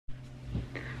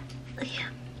Yeah.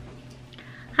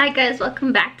 Hi guys,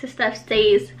 welcome back to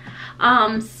Stephsdazee.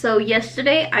 So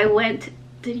yesterday I went.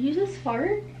 Did you just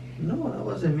fart? No, that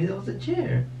wasn't me. That was a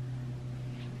chair.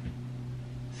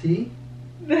 See?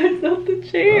 That's not the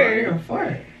chair. Oh, you're a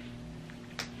fart.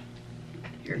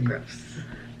 You're gross.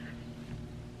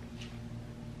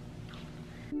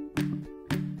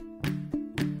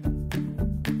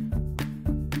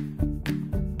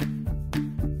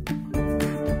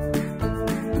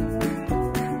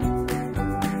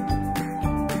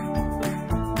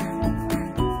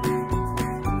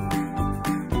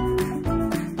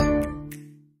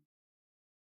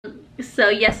 So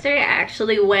yesterday I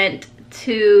actually went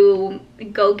to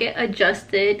go get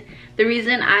adjusted. The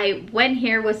reason I went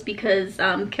here was because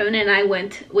Kevin and I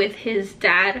went with his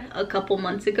dad a couple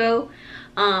months ago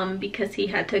because he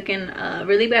had taken a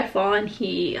really bad fall and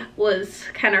he was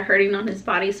kind of hurting on his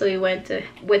body, so we went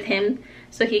with him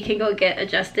so he can go get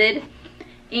adjusted.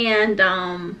 And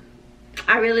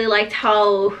I really liked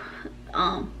how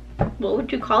what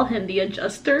would you call him, the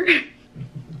adjuster?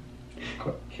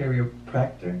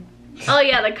 Chiropractor? Oh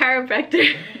yeah, the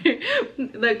chiropractor.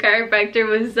 The chiropractor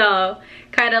was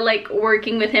kind of like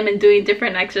working with him and doing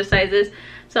different exercises.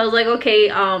 So I was like,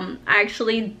 okay, I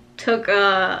actually took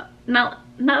not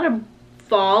a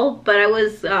fall, but I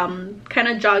was kind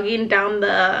of jogging down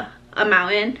a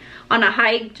mountain on a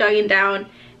hike, jogging down,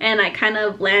 and I kind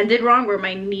of landed wrong where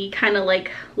my knee kind of like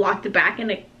locked back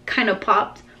and it kind of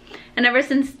popped. And ever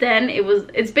since then,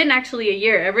 it's been actually a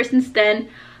year. Ever since then,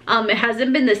 it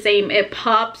hasn't been the same. It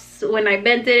pops when I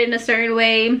bent it in a certain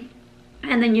way,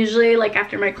 and then usually like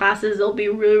after my classes it'll be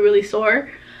really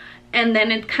sore. And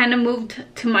then it kind of moved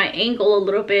to my ankle a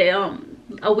little bit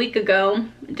a week ago,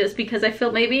 just because I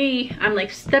feel maybe I'm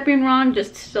like stepping wrong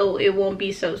just so it won't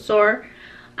be so sore.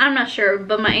 I'm not sure,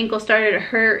 but my ankle started to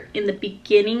hurt in the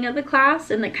beginning of the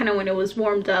class, and then kind of when it was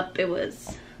warmed up there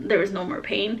was no more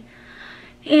pain.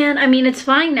 And I mean, it's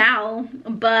fine now,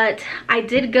 but I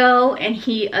did go and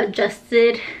he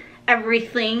adjusted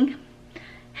everything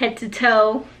head to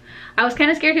toe. I was kind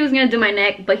of scared he was gonna do my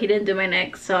neck, but he didn't do my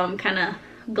neck, so I'm kind of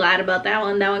glad about that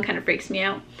one. That one kind of freaks me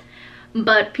out.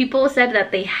 But people said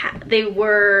that they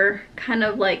were kind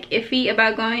of like iffy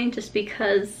about going just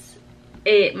because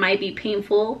it might be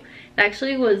painful. It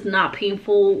actually was not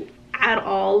painful at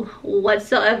all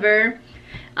whatsoever.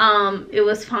 It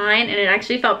was fine, and it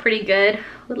actually felt pretty good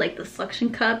with like the suction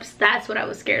cups. That's what I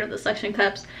was scared of, the suction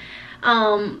cups.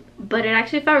 But it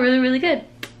actually felt really good,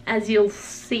 as you'll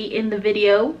see in the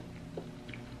video.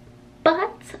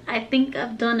 But I think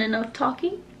I've done enough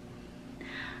talking.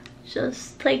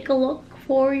 Just take a look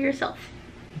for yourself.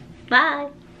 Bye.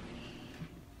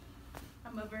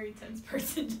 I'm a very tense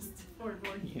person, just to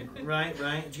forewarn you. Right.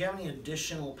 Do you have any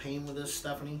additional pain with this,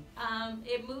 Stephanie?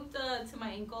 It moved to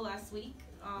my ankle last week.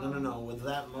 No. With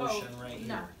that motion right here.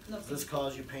 No. Does this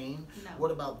cause you pain? No.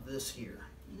 What about this here?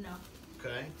 No.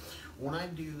 Okay. When I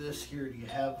do this here, do you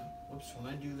have?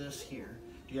 When I do this here,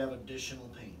 do you have additional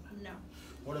pain? No.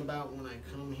 What about when I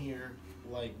come here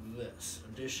like this?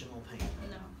 Additional pain?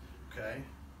 No. Okay.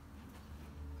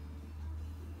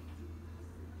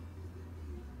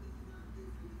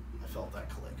 I felt that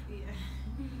click. Yeah.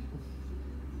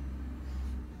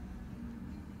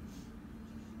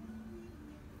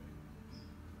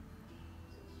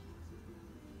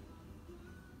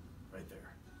 Right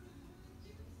there.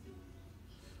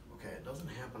 Okay, it doesn't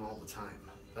happen all the time.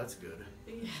 That's good.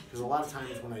 Because a lot of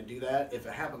times when I do that, if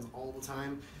it happens all the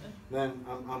time, then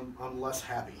I'm less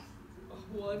happy.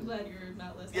 Well, I'm glad you're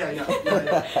not listening.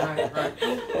 Yeah.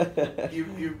 Right.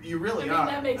 You really are.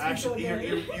 That makes actually, me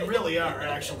feel good. you really are.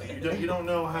 Actually, you don't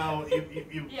know how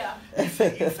you Yeah. You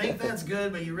think that's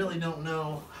good, but you really don't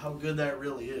know how good that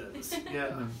really is.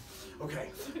 Yeah. Okay.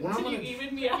 When I'm Did you gonna,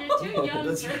 even me out? You're too young.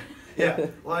 that's, yeah.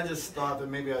 Well, I just thought that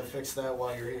maybe I'd fix that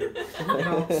while you're here.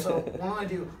 So what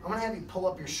I'm gonna have you pull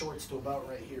up your shorts to about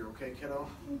right here, okay, kiddo?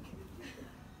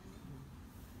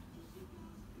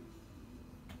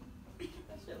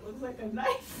 That shit looks like a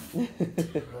knife.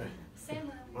 Right.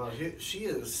 Samurai. Well, she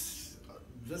is.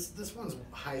 This one's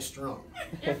high strung.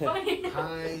 You're funny.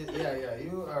 Yeah.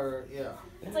 You are. Yeah.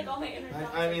 It's like all my inner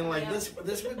thoughts I mean, are like coming out.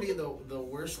 this would be the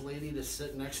worst lady to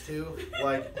sit next to,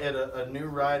 like at a new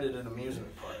ride at an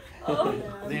amusement park. Oh,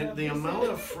 The amount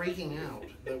of freaking out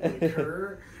that would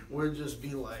occur would just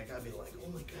be like, I'd be like, oh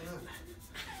my god.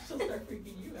 She'll start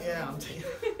freaking you out. Yeah, I'm telling you.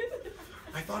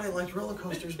 I thought I liked roller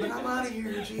coasters, but I'm out of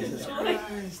here. Jesus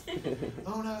Christ.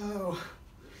 Oh no.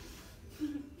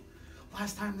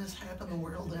 Last time this happened, the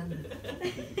world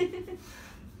ended.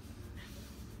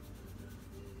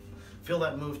 Feel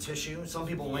that move tissue? Some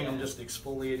people think I'm just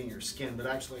exfoliating your skin, but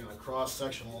actually on a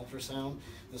cross-sectional ultrasound,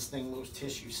 this thing moves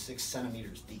tissue 6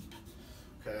 centimeters deep.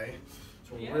 Okay?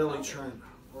 So we're really trying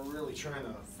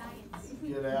to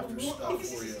get after stuff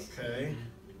for you, okay?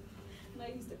 And I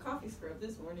used a coffee scrub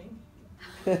this morning.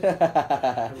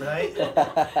 Right?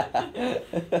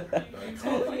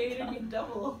 Exfoliated me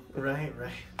double. Right.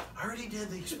 I already did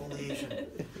the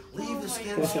exfoliation. Leave the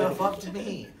skin stuff up to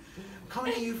me. I'm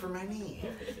coming to you for my knee.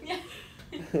 Yeah.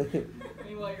 I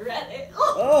mean, while you're at it.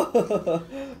 Oh.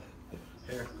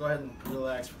 Here, go ahead and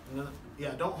relax. No,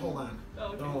 yeah, don't hold on. Oh,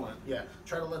 okay. Don't hold on. Yeah,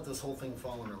 try to let this whole thing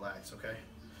fall and relax, okay?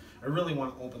 I really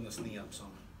want to open this knee up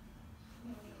some.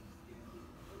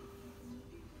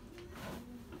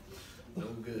 No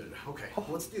good. Okay,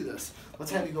 let's do this.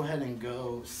 Let's have you go ahead and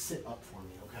go sit up for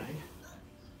me, okay?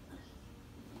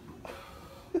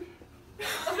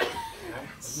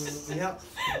 Yep.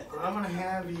 I'm gonna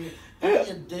have you. Any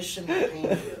additional pain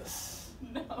to this?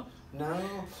 No.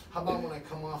 No? How about when I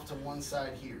come off to one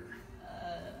side here?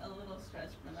 A little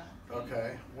stretch for that.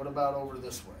 Okay. What about over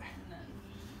this way? None.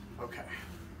 Okay.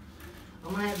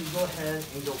 I'm gonna have you go ahead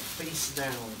and go face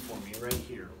down for me right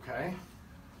here, okay?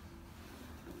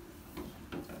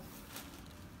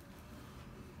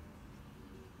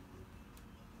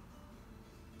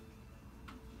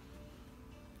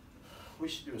 We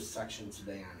should do a section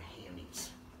today on hammies.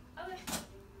 Okay.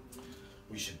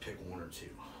 We should pick one or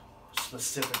two.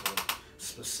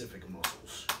 Specific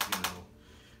muscles, you know,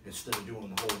 instead of doing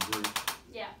the whole group.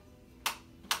 Yeah.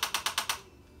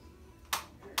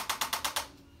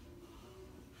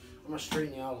 I'm gonna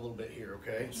straighten you out a little bit here,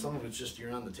 okay? Some of it's just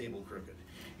you're on the table crooked.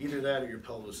 Either that or your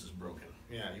pelvis is broken.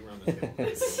 Yeah, you were on the table.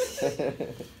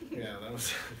 Yeah, that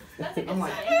was. That's a good I'm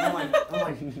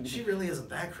like, she really isn't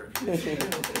that crooked.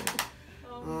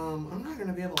 I'm not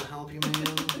gonna be able to help you, man.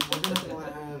 We're gonna go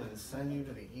ahead and send you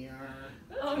to the ER.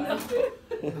 Oh no. It's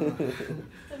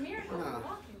It's a miracle for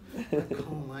walking.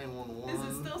 Call 911. Is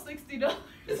it still $60?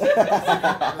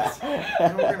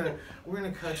 And we're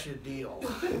gonna cut you a deal.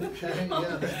 Okay?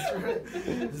 Yeah, that's right.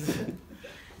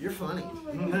 You're funny.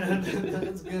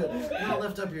 That's good. I'm gonna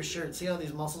lift up your shirt. See how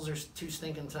these muscles are too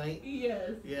stinking tight?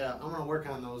 Yes. Yeah, I'm gonna work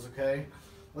on those, okay?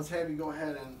 Let's have you go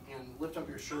ahead and lift up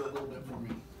your shirt a little bit for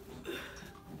me.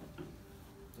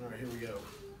 All right, here we go.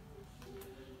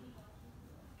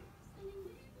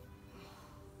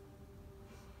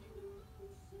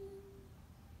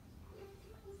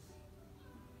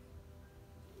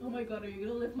 Oh my god, are you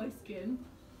gonna lift my skin?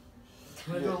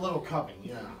 I'm gonna do a little cupping,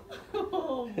 yeah.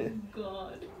 Oh my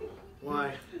god.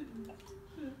 Why?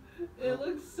 It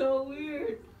looks so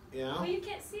weird. Yeah? Well, you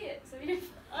can't see it, so you.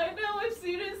 I know, I've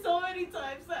seen it so many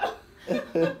times now.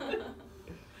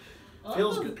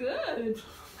 Feels Oh, good. good.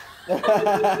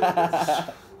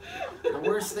 The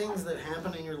worst things that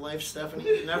happen in your life,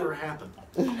 Stephanie, never happen.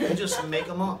 You just make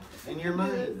them up in your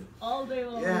mind. All day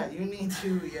long. Yeah, you need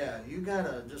to, you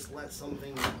gotta just let some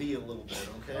things be a little bit,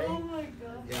 okay? Oh my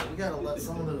god. Yeah, we gotta let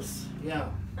some of this,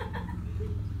 yeah.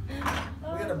 We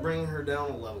gotta bring her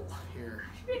down a level here.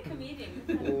 You should be a comedian.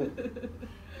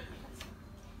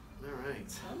 All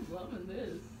right. I'm loving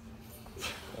this.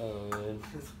 Oh man.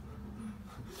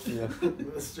 Yeah.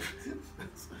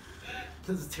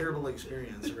 This is a terrible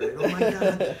experience, right?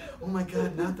 Oh my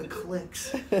god, not the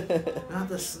clicks, not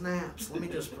the snaps. I'm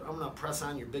gonna press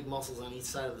on your big muscles on each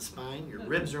side of the spine. Your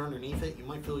ribs are underneath it. You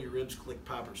might feel your ribs click,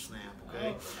 pop, or snap,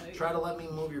 okay? Oh, Try to let me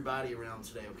move your body around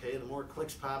today, okay? The more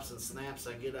clicks, pops, and snaps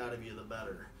I get out of you, the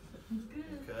better, Good.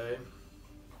 okay?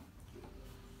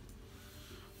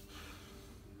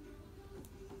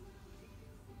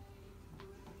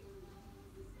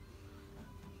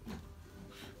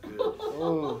 Good.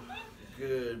 Oh.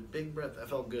 Good. Big breath. That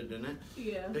felt good, didn't it?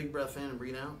 Yeah. Big breath in and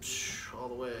breathe out. All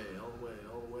the way, all the way,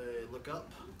 all the way. Look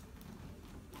up.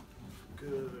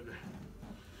 Good.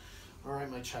 All right,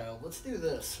 my child. Let's do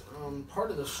this. Part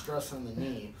of the stress on the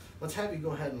knee. Let's have you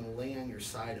go ahead and lay on your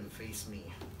side and face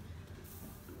me.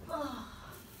 I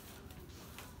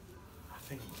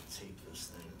think I'm gonna tape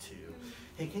this thing too.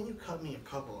 Hey, can you cut me a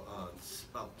couple,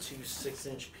 about 2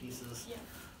 6-inch pieces Yeah.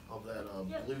 of that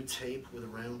Yep. blue tape with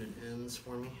rounded ends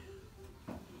for me?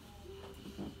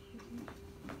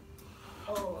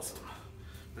 Oh. Awesome.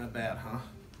 Not bad, huh?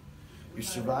 You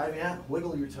survive yet?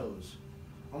 Wiggle your toes.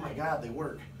 Oh my god, they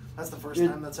work. That's the first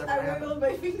time that's ever I happened. wiggled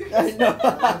my fingers. I know.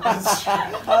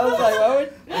 I was like,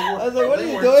 what are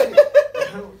you They doing? work too.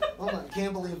 Hold on,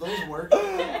 can't believe those work.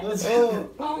 Let's,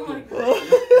 Oh my god.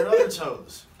 your other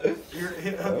toes.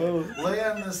 Okay, lay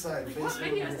on this side. What Face over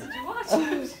videos here. did you watch?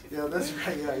 Yeah, that's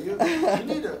right. Yeah, you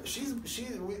need to. She's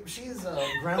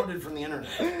grounded from the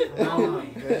internet. From now on,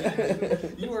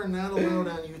 okay? You are not allowed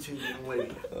on YouTube, young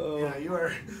lady. Yeah, you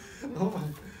are. Oh my.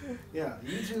 Yeah,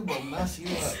 YouTube will mess you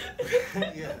up.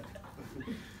 Yeah.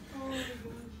 Oh my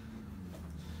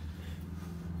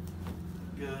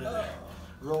Good.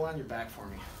 Roll on your back for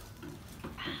me.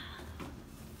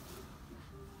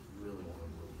 Really want to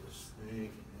move this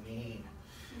thing. Neat.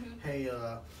 Hey,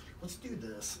 let's do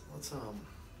this. Let's kind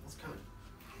of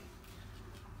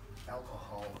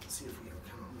alcohol. Let's see if we can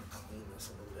kind of clean this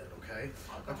a little bit, okay?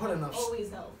 I put enough. Always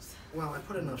helps. Well, I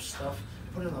put enough stuff.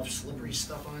 I put enough slippery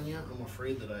stuff on you. I'm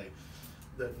afraid that I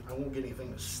won't get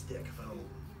anything to stick if I don't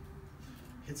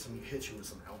hit you with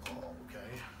some alcohol,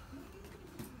 okay?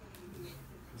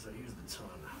 Because I used a ton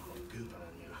of goop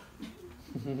on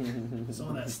you. Some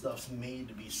of that stuff's made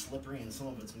to be slippery and some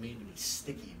of it's made to be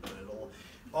sticky, but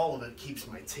all of it keeps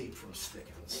my tape from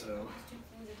sticking, so.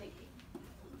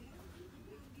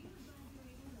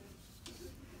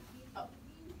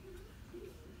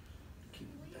 Keep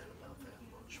that about that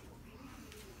much for me.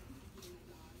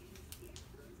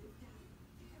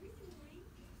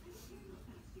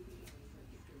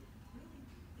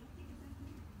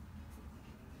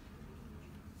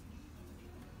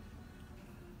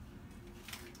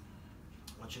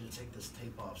 I want you to take this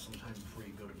tape off sometime before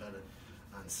you go to bed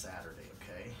on Saturday,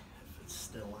 okay? If it's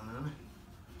still on.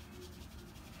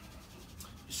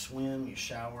 You swim, you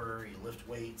shower, you lift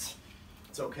weights.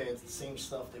 It's okay, it's the same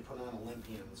stuff they put on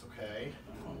Olympians, okay?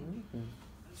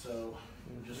 So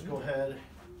just go ahead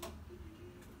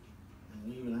and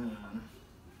leave it on.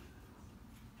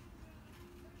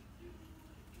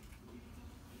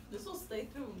 This will stay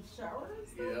through shower and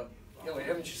stuff? Yep. Yeah, wait,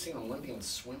 haven't you seen Olympians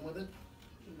swim with it?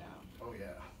 No. Oh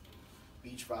yeah.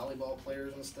 Beach volleyball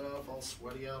players and stuff, all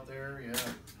sweaty out there, yeah.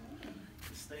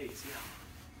 It stays, yeah.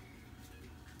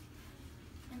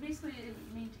 And basically it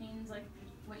maintains like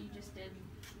what you just did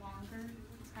longer.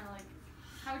 It's kind of like,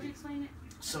 how would you explain it?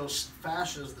 So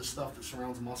fascia is the stuff that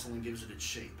surrounds muscle and gives it its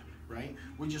shape, right?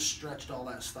 We just stretched all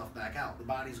that stuff back out. The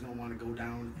body's gonna want to go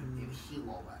down and heal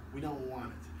all that. We don't want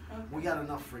it. Okay. We got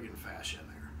enough friggin' fascia in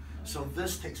there. So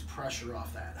this takes pressure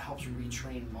off that. It helps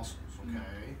retrain muscles,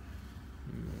 okay?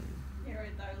 Yeah, I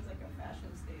thought it was like a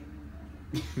fashion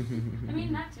statement. I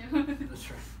mean, that too. That's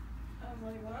right. I was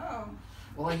like, wow.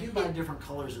 Well, I do buy different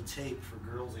colors of tape for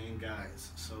girls and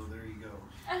guys, so there you go.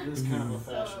 It is kind of a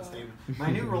fashion statement.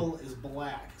 My new roll is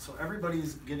black, so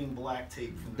everybody's getting black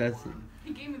tape from the That's one.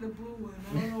 He gave me the blue one.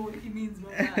 I don't know what he means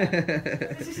by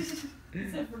that. He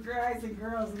said for guys and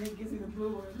girls, and then he gives me the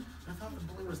blue one. I thought the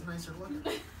blue was nicer looking. I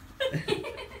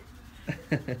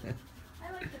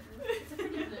like the blue. It's a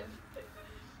pretty blue.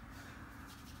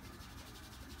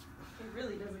 It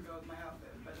really doesn't go with my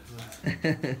outfit, but it's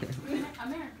fine.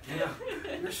 America. Yeah,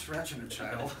 you're stretching it,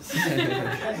 child.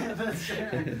 Okay, that's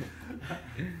fair.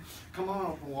 Come on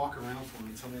up and walk around for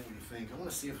me. Tell me what you think. I want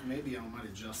to see if maybe I might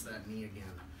adjust that knee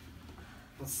again.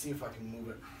 Let's see if I can move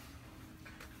it.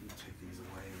 Let me take these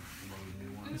away and load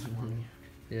new ones for me.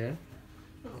 Yeah?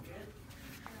 Okay.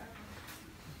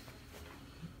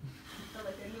 I feel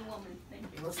like a new woman. Thank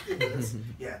you. Let's do this.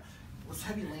 Yeah. Let's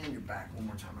have you lay on your back one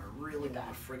more time. I really want to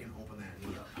friggin' open that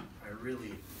knee up. I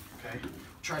really, okay?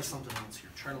 Try something else here.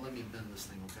 Try to let me bend this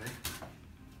thing, okay?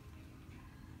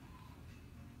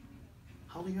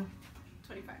 How old are you?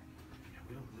 25. Yeah,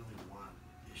 we don't really want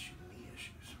knee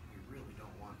issues. We really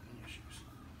don't want knee issues.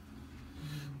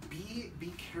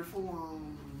 Be careful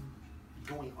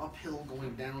going uphill,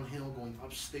 going downhill, going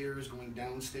upstairs, going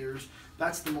downstairs.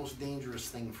 That's the most dangerous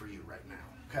thing for you right now,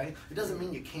 okay? It doesn't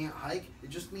mean you can't hike. It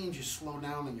just means you slow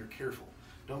down and you're careful.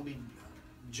 Don't be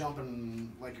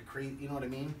jumping like a crazy, you know what I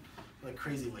mean? Like a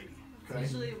crazy lady, okay?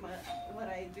 Usually what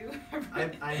I do.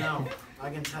 I know. I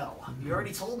can tell. You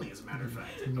already told me, as a matter of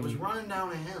fact. I was running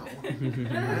down a hill.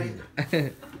 Right?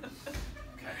 Okay.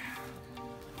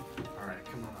 All right,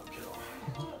 come on up, kiddo.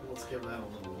 Let's give that a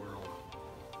little whirl.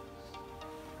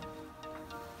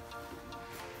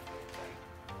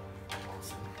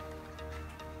 Awesome.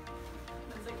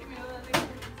 It's like, give me all that again.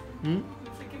 Hmm?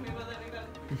 It's like, give me all that again.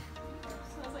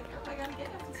 So I was like, oh, I gotta get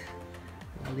it.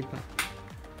 Lollipop.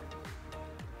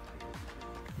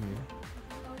 Yeah.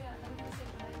 Oh yeah, I was gonna say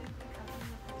when I did the company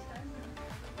the first time,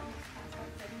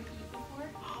 I didn't eat before,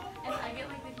 and I get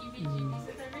like the heebie-jeebies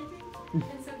with everything,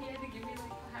 and so he had to give me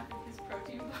like half of his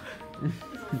protein bar.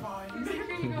 He's like, fine. He was like,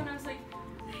 here you go, and I was like,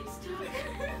 thanks, Doc.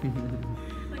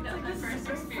 Like that was my first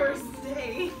This is experience. my first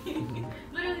day.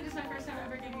 Literally just my first time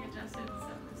ever getting adjusted and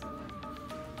stuff. So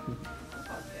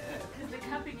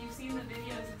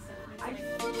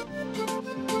Bye.